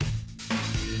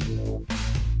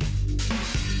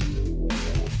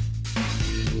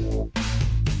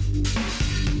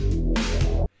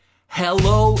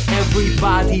Hello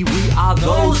everybody, we are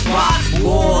those box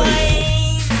boys.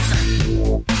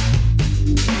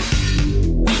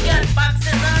 We got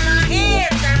boxes on our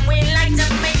heads and we like to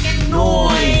make a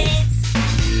noise.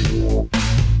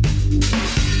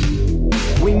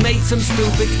 We made some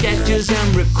stupid sketches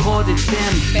and recorded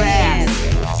them fast.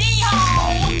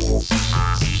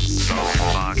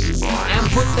 And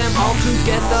put them all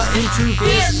together into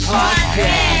this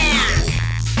podcast.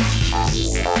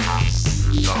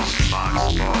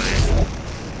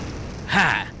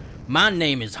 Hi, my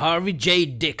name is Harvey J.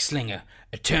 Dickslinger,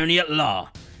 attorney at law,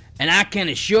 and I can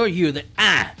assure you that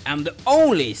I am the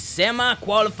only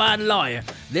semi-qualified lawyer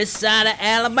this side of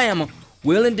Alabama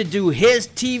willing to do his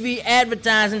TV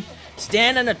advertising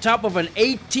standing on top of an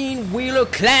 18-wheeler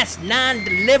Class 9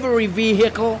 delivery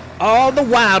vehicle, all the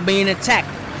while being attacked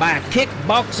by a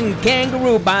kickboxing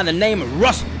kangaroo by the name of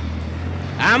Russell.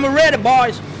 I'm ready,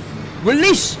 boys.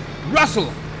 Release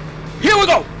Russell. Here we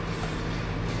go.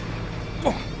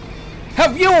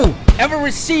 Have you ever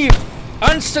received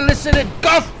unsolicited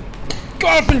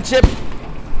golfing tips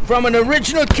from an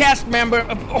original cast member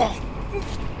of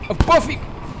Buffy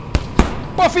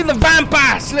the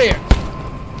Vampire Slayer?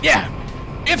 Yeah.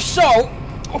 If so,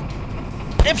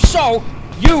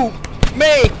 you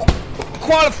may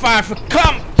qualify for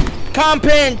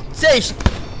compensation.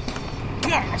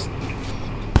 Come on.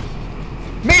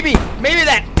 Maybe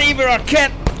that David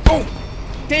Arquette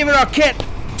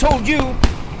told you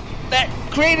that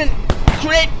creating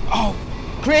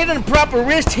a proper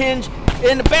wrist hinge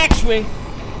in the backswing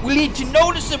will lead to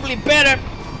noticeably better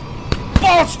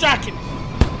ball striking.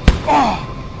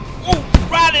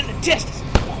 Right in the testes.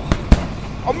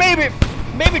 Or maybe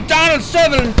Donald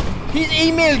Sutherland, he's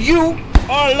emailed you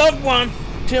or a loved one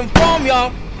to inform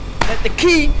y'all that the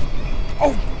key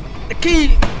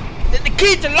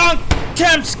to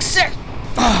long-term success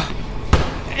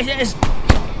is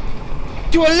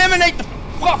to eliminate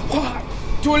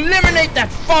that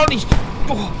faulty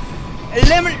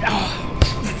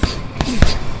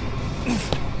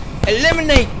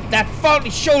eliminate that faulty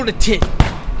shoulder tilt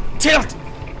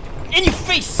in your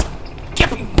face.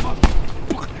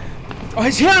 Or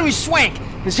his Hillary Swank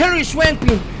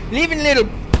been leaving little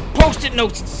post-it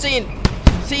notes saying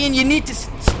you need to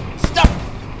stop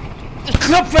the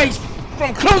club face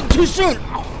from closing too soon.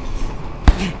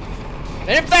 And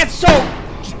if that's so,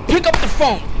 just pick up the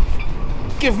phone.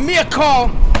 Give me a call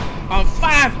on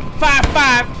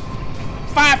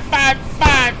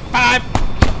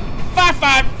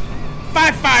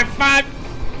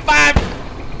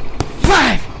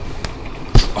 555-555-555-555.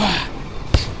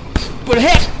 But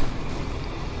heck,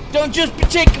 don't just be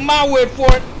taking my word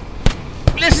for it.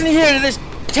 Listen here to this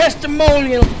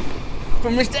testimonial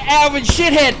from Mr. Alvin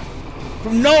Shithead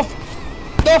from North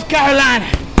Carolina.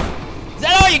 Is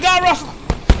that all you got, Russell?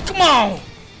 Come on.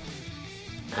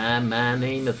 Hi, my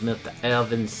name is Mr.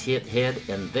 Alvin Shithead,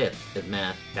 and this is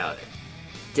my story.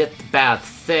 Just about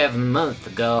 7 months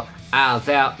ago, I was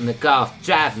out in the golf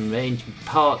driving range in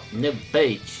Port New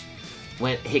Beach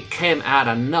when he came out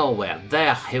of nowhere.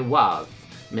 There he was,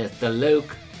 Mr.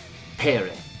 Luke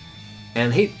Perry.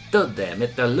 And he stood there,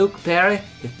 Mr. Luke Perry,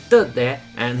 he stood there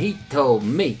and he told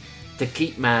me to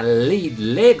keep my lead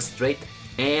leg straight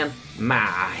and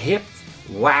my hips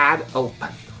wide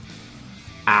open.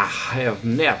 I have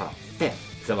never felt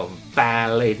so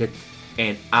violated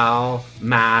in all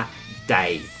my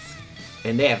days.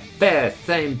 And that very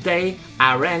same day,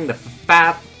 I rang the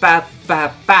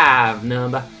 5555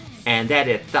 number, and that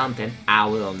is something I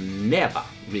will never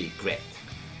regret.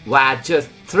 Why, just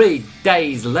 3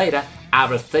 days later, I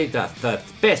received a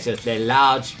suspiciously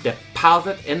large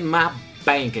deposit in my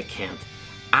bank account.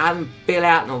 I didn't fill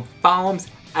out no forms,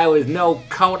 there was no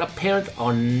court appearance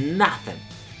or nothing.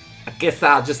 I guess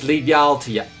I'll just leave y'all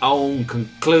to your own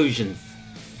conclusions.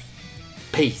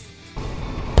 Peace.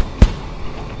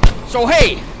 So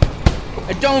hey,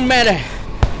 it don't matter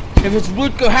if it's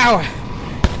Rutger Hauer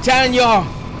telling y'all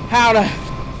how to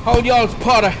hold y'all's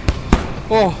putter,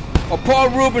 or Paul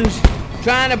Rubens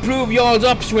trying to prove y'all's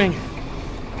upswing.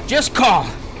 Just call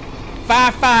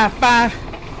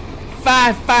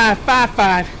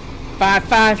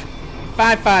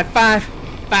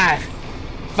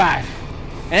 555-555-555-555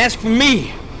 and ask for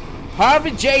me,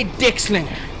 Harvey J.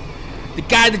 Dickslinger, the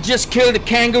guy that just killed a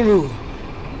kangaroo.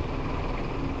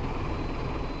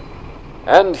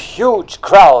 And huge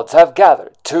crowds have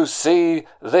gathered to see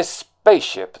this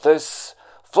spaceship, this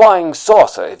flying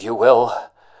saucer, if you will,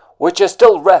 which is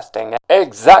still resting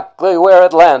exactly where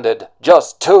it landed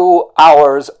just 2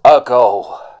 hours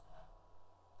ago.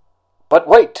 But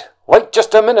wait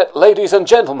just a minute, ladies and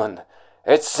gentlemen.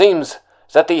 It seems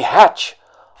that the hatch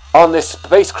on this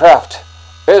spacecraft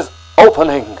is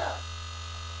opening.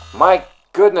 My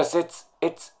goodness,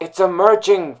 it's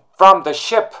emerging from the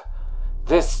ship.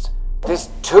 This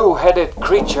two-headed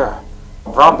creature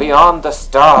from beyond the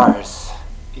stars.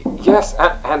 Yes,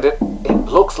 and it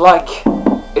looks like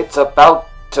it's about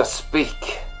to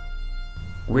speak.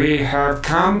 We have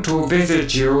come to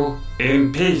visit you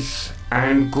in peace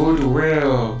and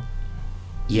goodwill.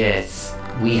 Yes,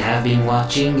 we have been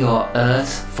watching your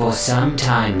Earth for some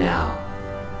time now,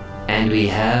 and we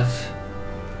have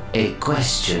a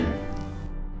question.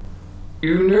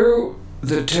 You know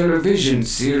the television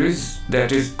series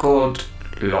that is called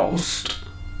Lost?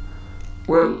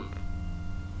 Well,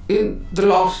 in the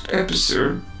last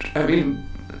episode,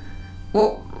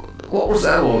 what was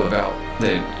that all about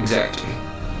then, exactly?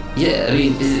 Yeah,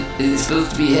 is it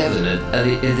supposed to be heaven? Are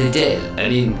they dead?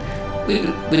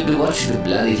 We've been watching the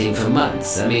bloody thing for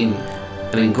months.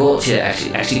 Gorch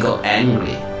actually got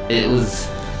angry. It was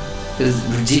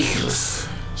ridiculous.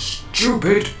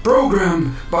 Stupid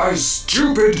program by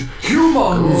stupid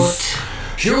humans. Gort.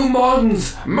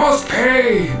 Humans must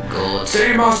pay. Gort.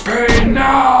 They must pay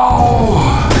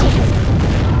now.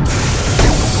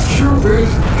 Stupid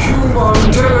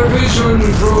human television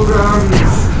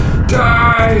programs.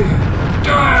 Die,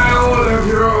 all of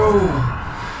you.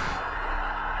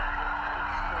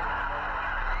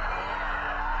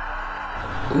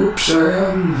 Oops,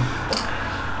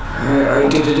 I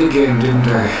did it again, didn't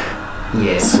I?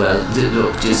 Yes, well,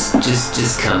 look,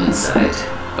 just come inside,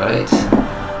 alright?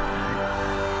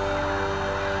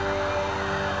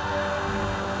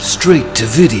 Straight to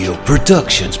Video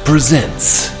Productions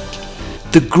presents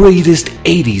the greatest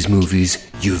 80s movies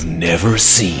you've never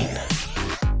seen.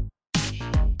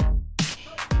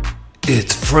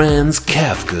 It's Franz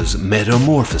Kafka's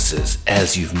Metamorphosis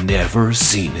as you've never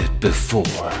seen it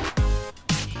before.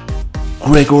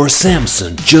 Gregor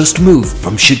Samson just moved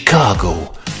from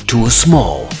Chicago to a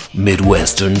small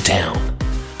Midwestern town.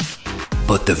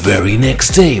 But the very next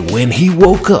day when he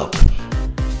woke up,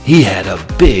 he had a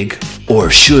big, or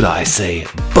should I say,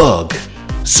 bug,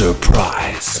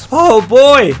 surprise. Oh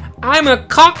boy, I'm a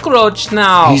cockroach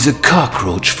now. He's a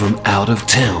cockroach from out of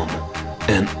town,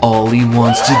 and all he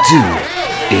wants to do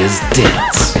is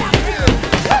dance.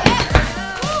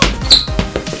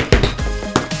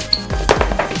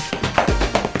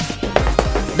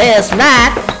 That's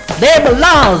right. There be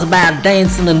laws about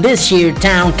dancing in this here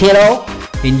town, kiddo.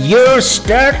 And you're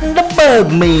starting to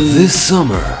bug me. This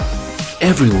summer,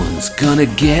 everyone's gonna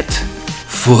get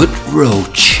Foot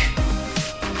Roach.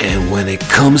 And when it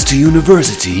comes to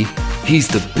university, he's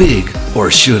the big,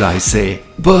 or should I say,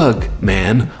 bug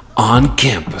man on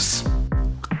campus.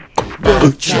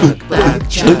 Bug chuck, bug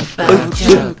chuck, bug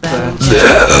chuck, bug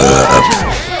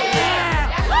chuck.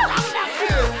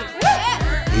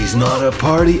 He's not a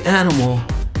party animal,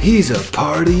 he's a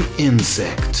party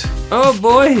insect. Oh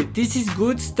boy, this is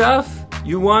good stuff.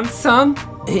 You want some?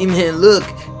 Hey man, look,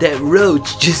 that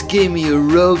roach just gave me a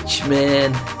roach,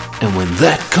 man. And when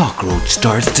that cockroach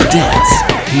starts to dance,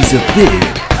 he's a big,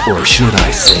 or should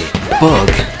I say, bug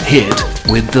hit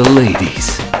with the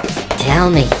ladies. Tell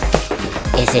me,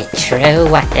 is it true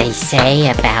what they say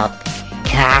about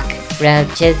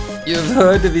cockroaches? You've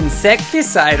heard of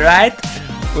insecticide, right?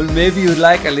 Well, maybe you'd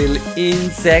like a little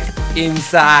insect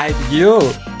inside you.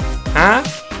 Huh?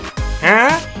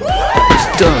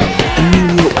 Starring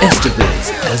Emilio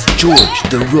Estevez as George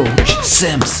the Roach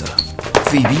Samsa,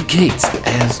 Phoebe Cates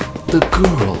as the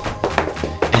girl,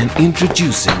 and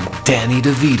introducing Danny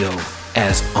DeVito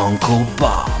as Uncle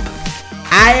Bob.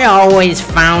 I always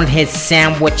found his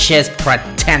sandwiches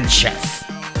pretentious.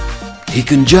 He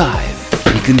can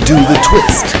jive, he can do the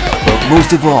twist, but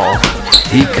most of all,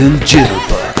 he can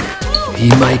jitterbug. He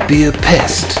might be a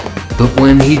pest, but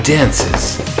when he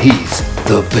dances, he's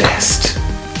the best.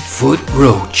 Foot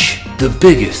Roach, the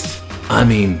biggest,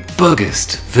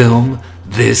 buggest film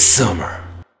this summer.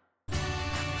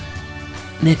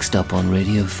 Next up on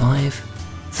Radio 5,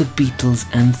 The Beatles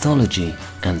Anthology.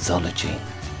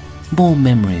 More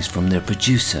memories from their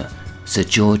producer, Sir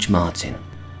George Martin.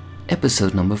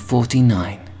 Episode number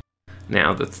 49.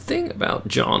 Now, the thing about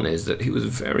John is that he was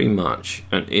very much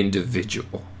an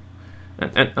individual.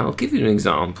 And I'll give you an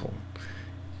example.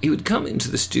 He would come into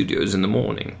the studios in the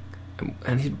morning,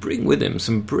 and he'd bring with him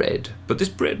some bread, but this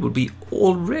bread would be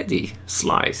already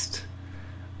sliced.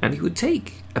 And he would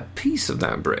take a piece of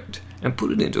that bread and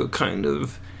put it into a kind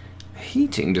of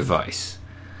heating device.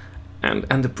 And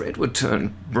the bread would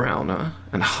turn browner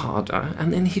and harder,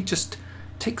 and then he'd just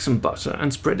take some butter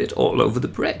and spread it all over the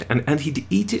bread. And he'd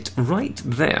eat it right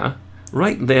there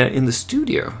in the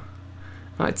studio.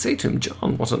 And I'd say to him,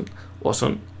 John, what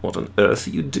on earth are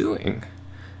you doing?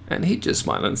 And he'd just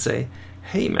smile and say,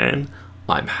 hey man,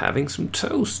 I'm having some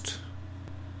toast.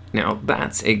 Now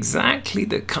that's exactly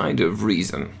the kind of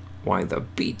reason why the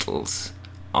Beatles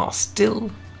are still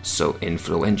so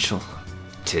influential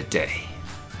today.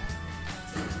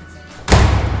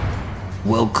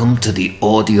 Welcome to the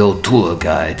audio tour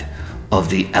guide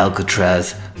of the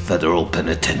Alcatraz Federal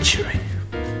Penitentiary.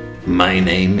 My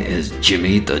name is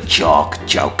Jimmy the Chalk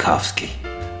Joukowski,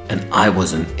 and I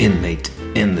was an inmate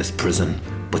in this prison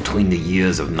between the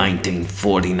years of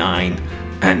 1949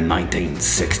 and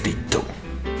 1962.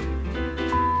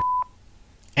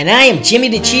 And I am Jimmy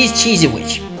the Cheese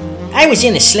Cheesewich. I was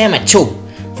in the Slammer too,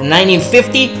 from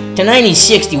 1950 to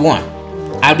 1961.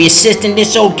 I'll be assisting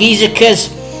this old geezer cause,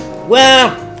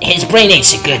 well, his brain ain't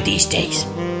so good these days.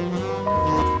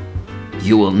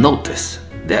 You will notice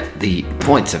that the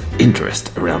points of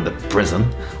interest around the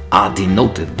prison are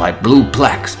denoted by blue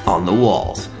plaques on the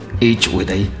walls, each with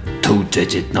a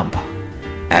 2-digit number.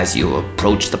 As you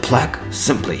approach the plaque,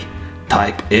 simply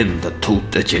type in the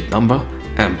 2-digit number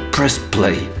and press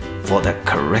play for the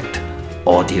correct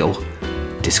audio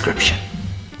description.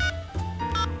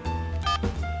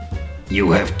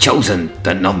 You have chosen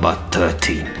the number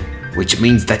 13, which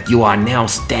means that you are now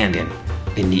standing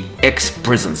in the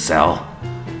ex-prison cell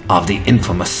of the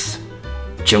infamous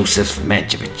Joseph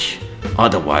Mankiewicz,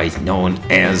 otherwise known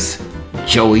as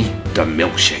Joey the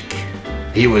Milkshake.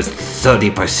 He was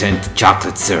 30%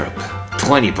 chocolate syrup,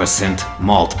 20%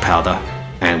 malt powder,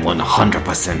 and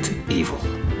 100% evil.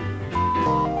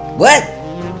 What?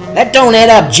 That don't add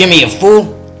up, Jimmy, you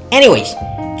fool. Anyways,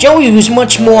 Joey was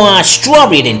much more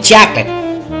strawberry than chocolate.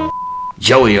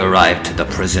 Joey arrived to the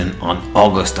prison on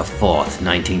August the 4th,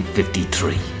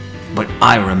 1953, but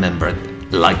I remember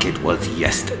it like it was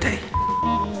yesterday.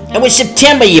 It was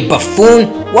September, you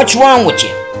buffoon. What's wrong with you?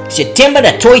 September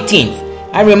the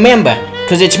 13th. I remember,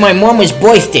 because it's my mama's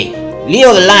birthday.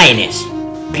 Leo the Lioness.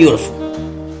 Beautiful.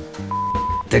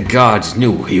 The guards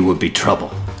knew he would be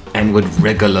trouble and would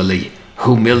regularly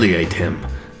humiliate him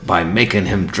by making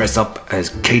him dress up as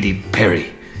Katy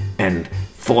Perry and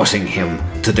forcing him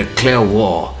to declare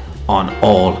war on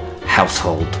all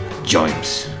household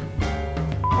joints.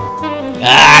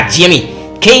 Ah, Jimmy.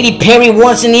 Katy Perry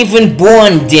wasn't even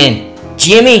born then.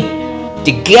 Jimmy,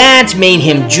 the guards made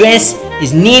him dress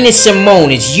as Nina Simone,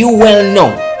 as you well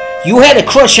know. You had a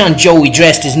crush on Joey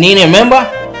dressed as Nina, remember?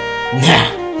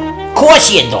 Nah, of course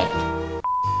you don't.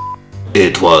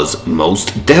 It was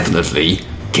most definitely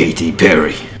Katy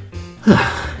Perry.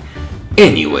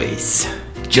 Anyways,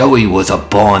 Joey was a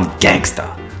born gangster,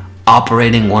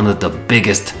 operating one of the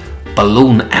biggest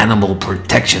balloon animal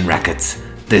protection rackets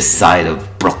this side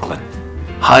of Brooklyn.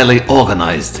 Highly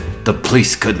organized, the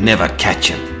police could never catch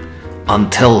him,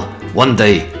 until one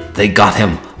day they got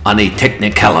him on a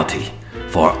technicality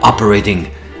for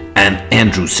operating an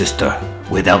Andrew sister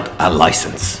without a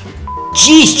license.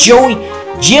 Jeez, Joey,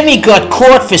 Jimmy got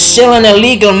caught for selling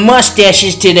illegal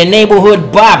mustaches to the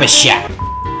neighborhood barbershop.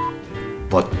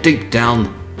 But deep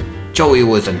down, Joey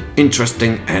was an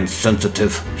interesting and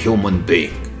sensitive human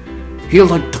being. He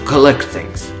liked to collect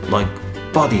things, like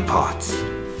body parts.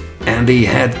 And he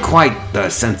had quite the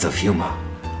sense of humor.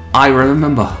 I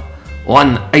remember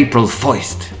one April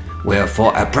 1st, where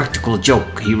for a practical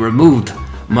joke he removed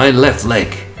my left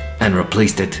leg and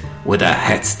replaced it with a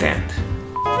hat stand.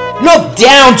 Look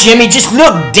down, Jimmy, just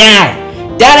look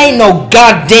down. That ain't no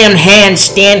goddamn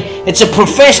handstand. It's a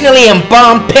professionally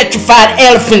embalmed petrified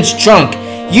elephant's trunk.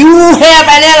 You have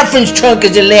an elephant's trunk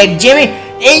as a leg, Jimmy.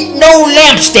 Ain't no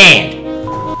lampstand.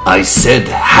 I said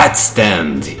hat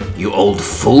stand, you old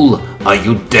fool. Are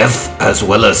you deaf as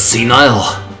well as senile?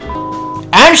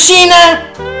 I'm senile?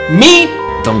 Me?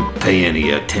 Don't pay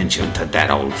any attention to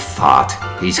that old fart.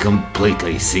 He's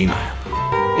completely senile.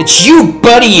 It's you,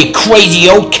 buddy, you crazy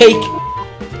oatcake.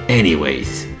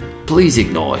 Anyways, please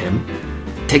ignore him.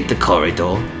 Take the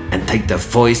corridor and take the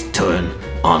first turn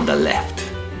on the left.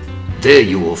 There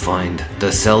you will find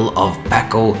the cell of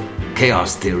Paco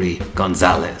Chaos Theory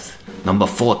Gonzalez, number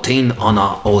 14 on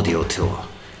our audio tour.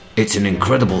 It's an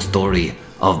incredible story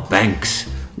of banks,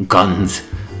 guns,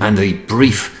 and a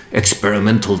brief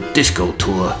experimental disco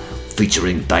tour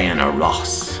featuring Diana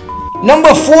Ross.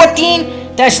 Number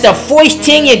 14? That's the first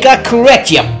thing you got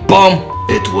correct, you bum.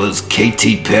 It was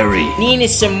Katy Perry. Nina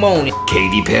Simone.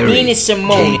 Katy Perry. Nina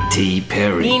Simone. Katy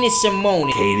Perry. Nina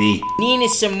Simone. Katy. Nina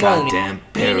Simone. Goddamn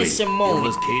Perry. Nina Simone. It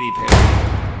was Katy Perry.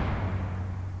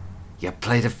 You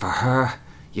played it for her,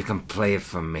 you can play it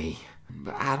for me.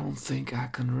 But I don't think I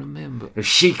can remember. If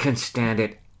she can stand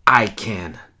it, I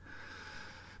can.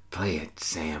 Play it,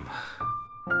 Sam.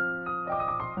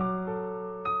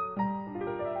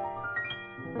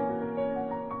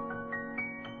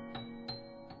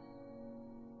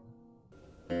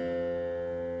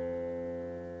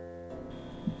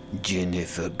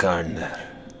 Jennifer Garner.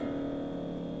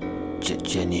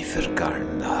 Jennifer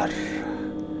Garner.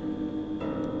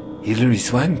 Hilary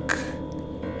Swank.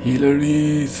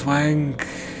 Hilary Swank.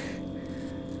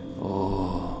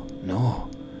 Oh, no.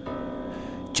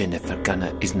 Jennifer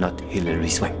Garner is not Hilary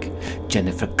Swank.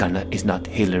 Jennifer Garner is not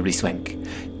Hilary Swank.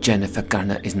 Jennifer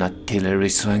Garner is not Hilary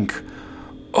Swank.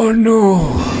 Oh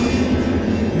no!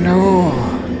 No!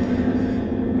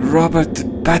 Robert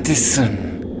Pattinson.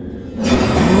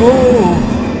 Oh!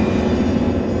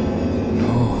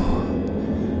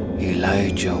 No.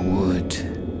 Elijah Wood.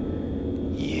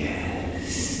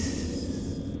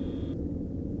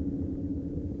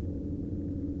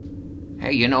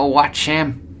 Hey, you know what,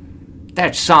 Sam?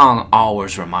 That song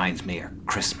always reminds me of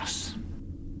Christmas.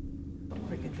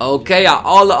 Okay, are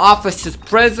all the officers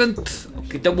present?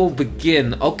 Okay, then we'll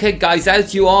begin. Okay, guys,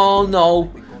 as you all know,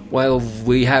 well,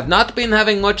 we have not been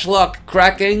having much luck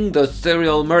cracking the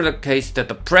serial murder case that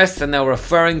the press are now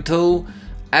referring to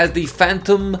as the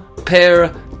Phantom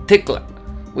Pear Tickler.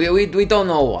 We don't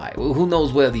know why. Who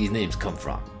knows where these names come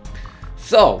from?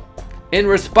 So, in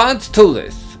response to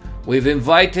this, we've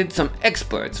invited some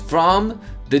experts from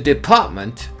the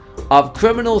Department of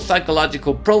Criminal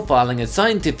Psychological Profiling and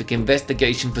Scientific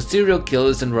Investigation for Serial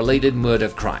Killers and Related Murder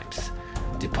Crimes.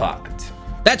 Department.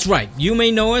 That's right. You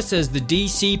may know us as the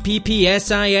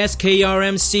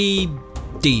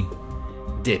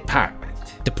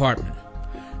DCPPSISKRMCD. Department.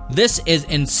 This is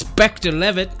Inspector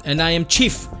Levitt, and I am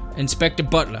Chief Inspector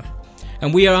Butler.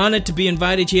 And we are honored to be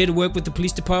invited here to work with the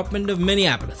Police Department of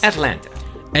Minneapolis. Atlanta.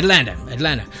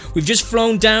 We've just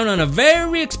flown down on a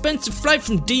very expensive flight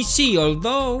from DC,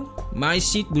 although my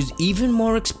seat was even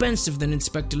more expensive than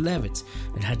Inspector Levitt's.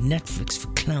 It had Netflix for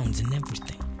clowns and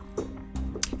everything.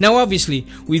 Now, obviously,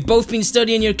 we've both been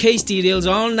studying your case details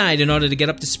all night in order to get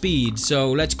up to speed,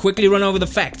 so let's quickly run over the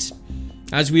facts.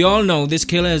 As we all know, this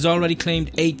killer has already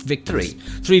claimed 8 victims.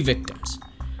 Three victims.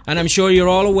 And I'm sure you're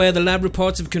all aware the lab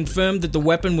reports have confirmed that the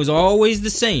weapon was always the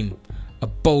same. A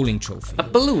bowling trophy. A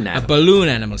balloon animal. A balloon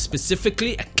animal,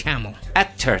 specifically a camel. A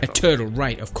turtle. A turtle,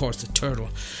 right, of course, a turtle.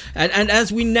 And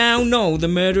as we now know, the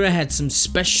murderer had some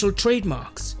special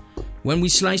trademarks. When we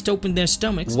sliced open their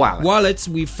stomachs, wallets,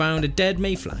 we found a dead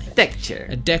mayfly. A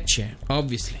deck chair,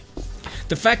 obviously.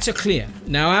 The facts are clear.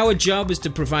 Now our job is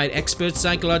to provide expert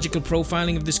psychological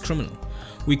profiling of this criminal.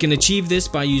 We can achieve this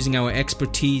by using our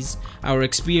expertise, our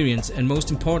experience, and most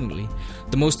importantly,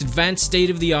 the most advanced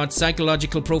state-of-the-art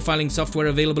psychological profiling software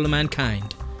available to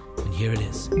mankind. And here it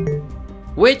is.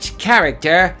 Which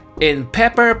character in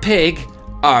Peppa Pig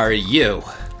are you?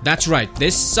 That's right,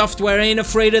 this software ain't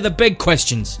afraid of the big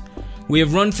questions. We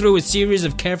have run through a series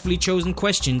of carefully chosen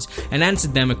questions and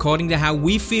answered them according to how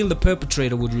we feel the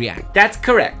perpetrator would react. That's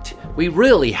correct. We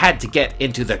really had to get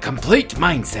into the complete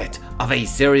mindset of a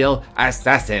serial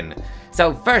assassin.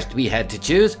 So first we had to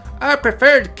choose our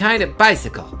preferred kind of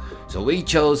bicycle. So we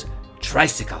chose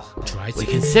tricycle. We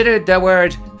considered the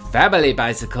word family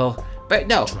bicycle, but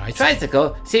no,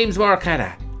 tricycle seems more kind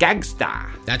of gangsta.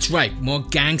 That's right, more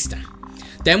gangster.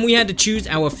 Then we had to choose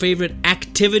our favorite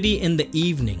activity in the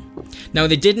evening. Now,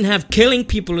 they didn't have killing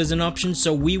people as an option,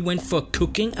 so we went for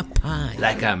cooking a pie.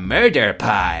 Like a murder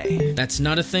pie. That's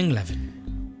not a thing, Levin.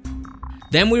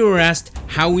 Then we were asked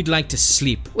how we'd like to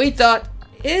sleep. We thought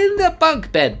in the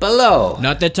bunk bed below.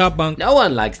 Not the top bunk. No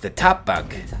one likes the top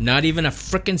bunk. Not even a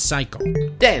frickin' psycho.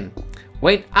 Then,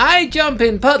 when I jump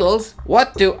in puddles,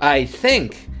 what do I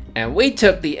think? And we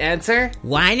took the answer,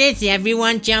 why does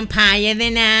everyone jump higher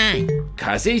than I?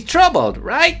 'Cause he's troubled,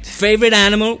 right? Favorite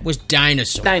animal was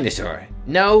dinosaur. Dinosaur.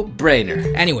 No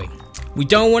brainer. Anyway, we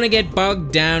don't want to get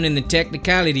bogged down in the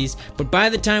technicalities, but by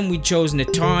the time we'd chosen a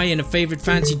toy and a favorite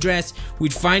fancy dress,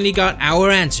 we'd finally got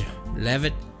our answer.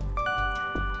 Levitt.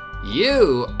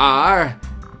 You are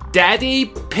Daddy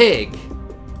Pig.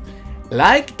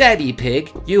 Like Daddy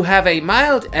Pig, you have a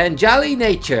mild and jolly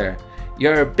nature.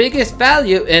 Your biggest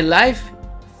value in life?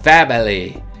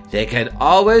 Family. They can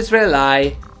always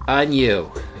rely on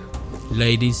you.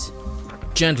 Ladies,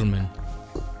 gentlemen,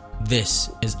 this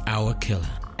is our killer.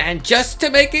 And just to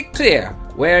make it clear,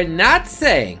 we're not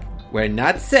saying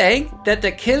that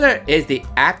the killer is the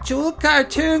actual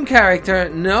cartoon character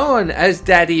known as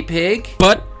Daddy Pig.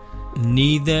 But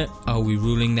neither are we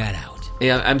ruling that out.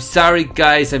 Yeah, I'm sorry,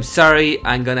 guys. I'm sorry.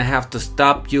 I'm gonna have to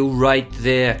stop you right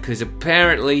there, because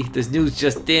apparently there's news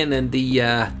just in, and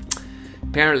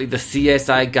apparently the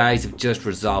CSI guys have just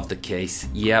resolved the case.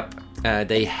 Yep,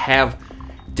 they have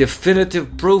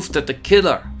definitive proof that the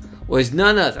killer was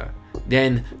none other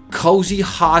than Cozy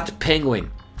Hot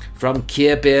Penguin from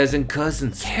Care Bears and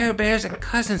Cousins. Care Bears and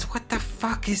Cousins? What the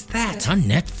fuck is that? It's on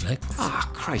Netflix. Oh,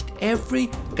 Christ. Every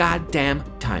goddamn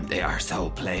time they are so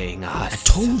playing us. I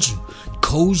told you,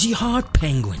 Cozy Heart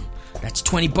Penguin. That's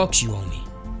 $20 you owe me.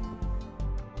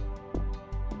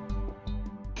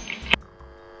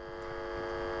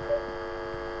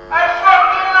 I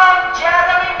fucking love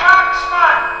Jeremy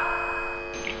Coxman.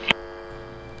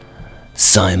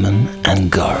 Simon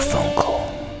and Garfunkel,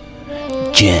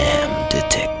 Jam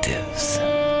Detectives.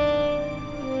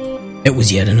 It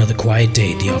was yet another quiet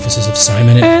day at the offices of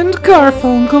Simon and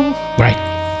Garfunkel. Right.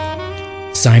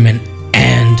 Simon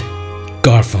and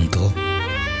Garfunkel,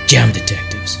 Jam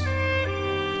Detectives.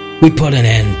 We put an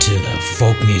end to the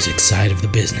folk music side of the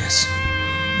business.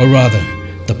 Or rather,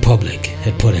 the public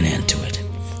had put an end to it.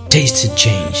 Tastes had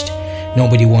changed.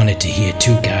 Nobody wanted to hear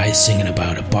two guys singing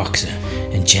about a boxer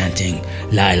and chanting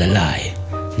 "Lie, la, lie,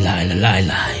 lie, la, lie,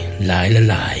 lie, lie, la,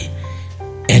 lie"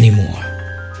 anymore.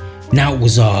 Now it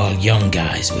was all young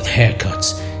guys with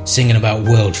haircuts singing about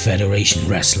World Federation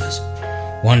wrestlers.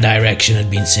 One Direction had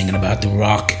been singing about The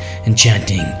Rock and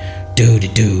chanting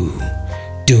 "Doo-dee-doo,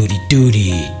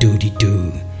 doo-dee-doo-dee,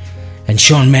 doo-dee-doo." And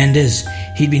Shawn Mendes,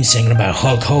 he'd been singing about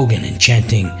Hulk Hogan and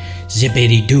chanting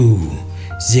 "Zippity-doo,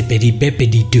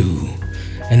 zippity-bippity-doo."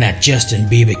 And that Justin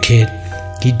Bieber kid,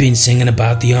 he'd been singing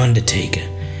about The Undertaker.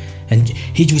 And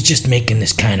he was just making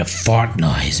this kind of fart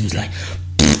noise. It was like...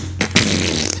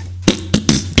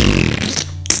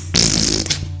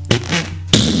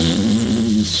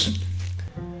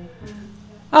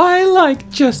 I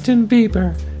like Justin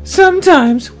Bieber.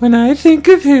 Sometimes when I think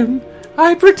of him,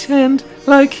 I pretend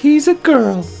like he's a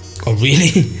girl. Oh,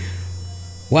 really?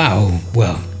 Wow.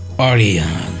 Well, Artie,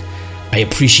 I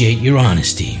appreciate your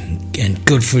honesty, and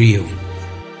good for you.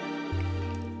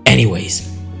 Anyways,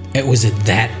 it was at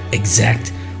that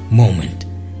exact moment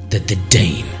that the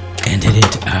dame entered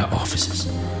into our offices.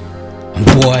 And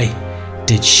boy,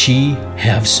 did she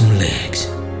have some legs.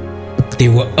 They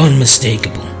were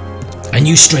unmistakable. I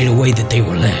knew straight away that they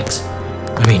were legs.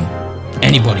 I mean,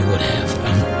 anybody would have.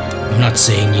 I'm not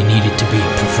saying you needed to be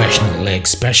a professional leg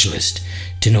specialist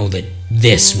to know that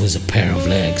this was a pair of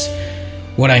legs.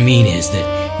 What I mean is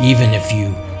that even if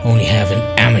you only have an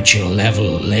amateur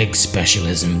level leg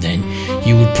specialism, then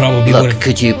you would probably... Look,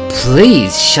 could you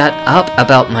please shut up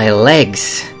about my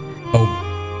legs? Oh,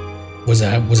 was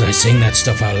I saying that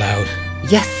stuff out loud?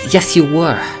 Yes, you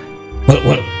were.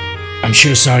 Well, I'm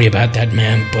sure sorry about that,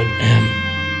 ma'am, but,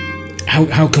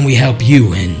 how can we help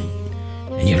you and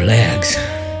your legs?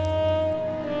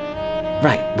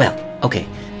 Right, well, okay.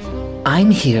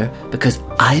 I'm here because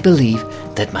I believe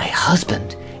that my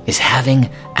husband is having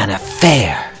an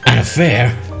affair. An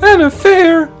affair? An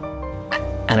affair?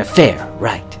 An affair,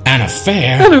 right. An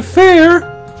affair? An affair?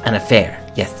 An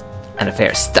affair, yes. An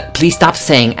affair. Please stop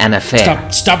saying an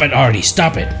affair. Stop it, Artie,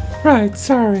 stop it. Right,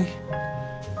 sorry.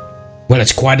 Well,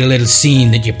 it's quite a little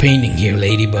scene that you're painting here,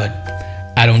 lady, but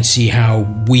I don't see how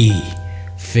we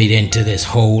fit into this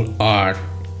whole art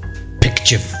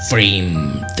picture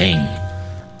frame thing.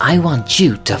 I want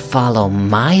you to follow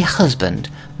my husband,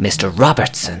 Mr.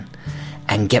 Robertson,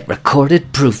 and get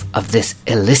recorded proof of this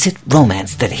illicit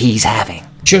romance that he's having.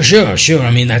 Sure.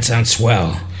 I mean, that sounds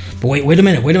swell. But wait a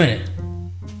minute.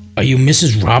 Are you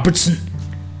Mrs. Robertson?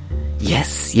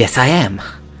 Yes, I am.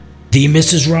 The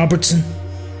Mrs. Robertson?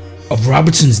 Of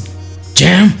Robertson's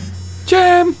Jam?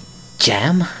 Jam?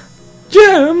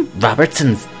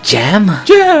 Robertson's Jam?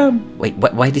 Jam! Wait,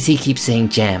 why does he keep saying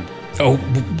jam? Oh,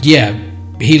 yeah.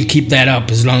 He'll keep that up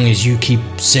as long as you keep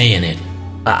saying it.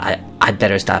 I'd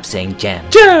better stop saying jam.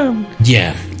 Jam!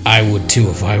 Yeah, I would too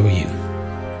if I were you.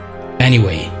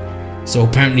 Anyway, so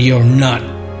apparently you're not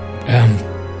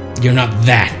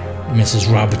that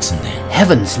Mrs. Robertson then.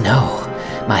 Heavens no.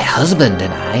 My husband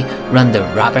and I run the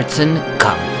Robertson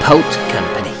Compote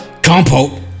Company.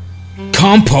 Compote?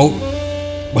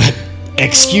 Well,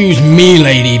 excuse me,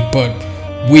 lady, but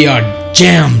we are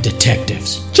Jam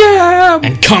Detectives. Jam!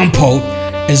 And Compote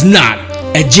is not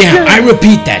a jam. I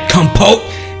repeat that. Compote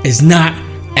is not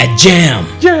a jam.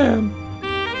 Jam!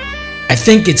 I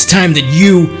think it's time that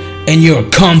you and your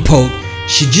Compote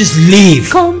should just leave.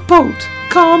 Compote!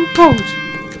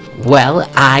 Well,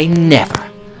 I never.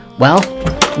 Well,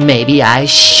 maybe I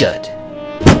should.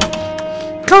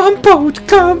 Compote!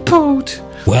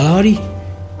 Well, Artie,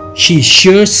 she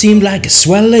sure seemed like a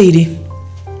swell lady.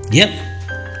 Yep.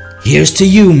 Here's to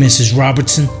you, Mrs.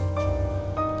 Robertson.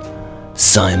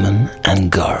 Simon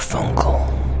and Garfunkel,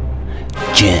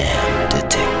 Jam